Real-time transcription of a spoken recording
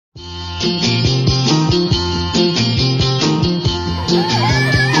Hi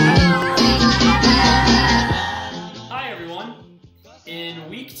everyone! In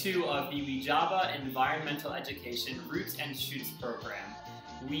week 2 of the WIJABA Environmental Education Roots and Shoots program,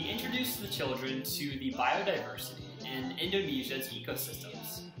 we introduced the children to the biodiversity in Indonesia's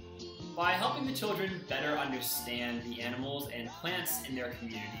ecosystems. By helping the children better understand the animals and plants in their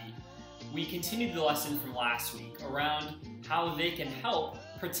community, we continued the lesson from last week around how they can help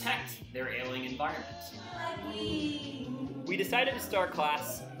protect their ailing environment. We decided to start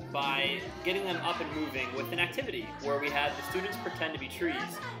class by getting them up and moving with an activity where we had the students pretend to be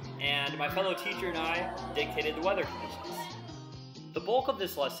trees, and my fellow teacher and I dictated the weather conditions. The bulk of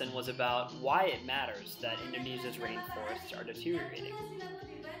this lesson was about why it matters that Indonesia's rainforests are deteriorating.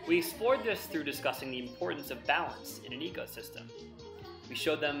 We explored this through discussing the importance of balance in an ecosystem. We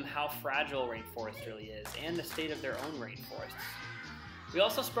showed them how fragile rainforest really is and the state of their own rainforests. We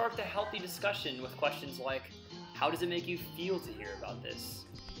also sparked a healthy discussion with questions like, how does it make you feel to hear about this?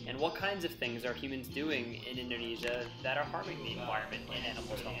 And what kinds of things are humans doing in Indonesia that are harming the environment and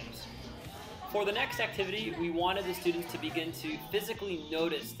animals' homes? For the next activity, we wanted the students to begin to physically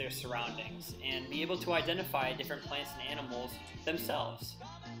notice their surroundings and be able to identify different plants and animals themselves.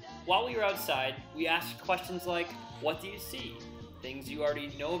 While we were outside, we asked questions like, what do you see? Things you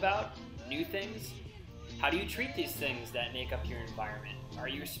already know about? New things? How do you treat these things that make up your environment? Are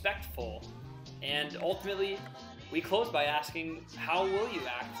you respectful? And ultimately, we closed by asking, how will you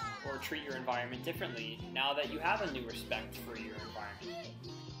act or treat your environment differently now that you have a new respect for your environment?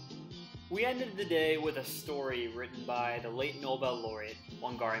 We ended the day with a story written by the late Nobel laureate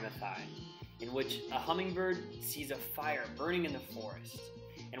Wangari Maathai, in which a hummingbird sees a fire burning in the forest.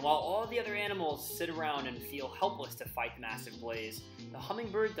 And while all the other animals sit around and feel helpless to fight the massive blaze, the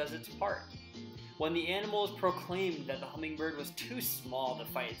hummingbird does its part. When the animals proclaimed that the hummingbird was too small to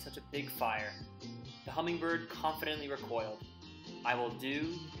fight such a big fire, the hummingbird confidently recoiled, "I will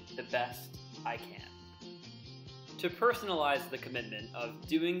do the best I can." To personalize the commitment of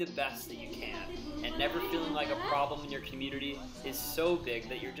doing the best that you can and never feeling like a problem in your community is so big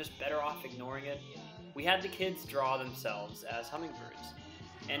that you're just better off ignoring it, we had the kids draw themselves as hummingbirds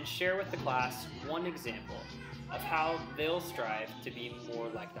and share with the class one example of how they'll strive to be more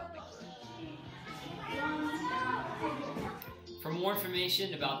like the hummingbird. For more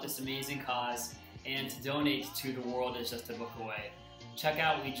information about this amazing cause and to donate to The World Is Just a Book Away, check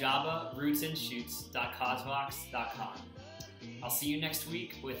out WIJABA rootsandshoots.cosvox.com. I'll see you next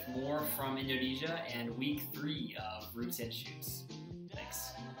week with more from Indonesia and week 3 of Roots and Shoots.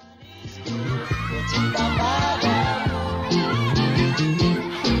 Thanks.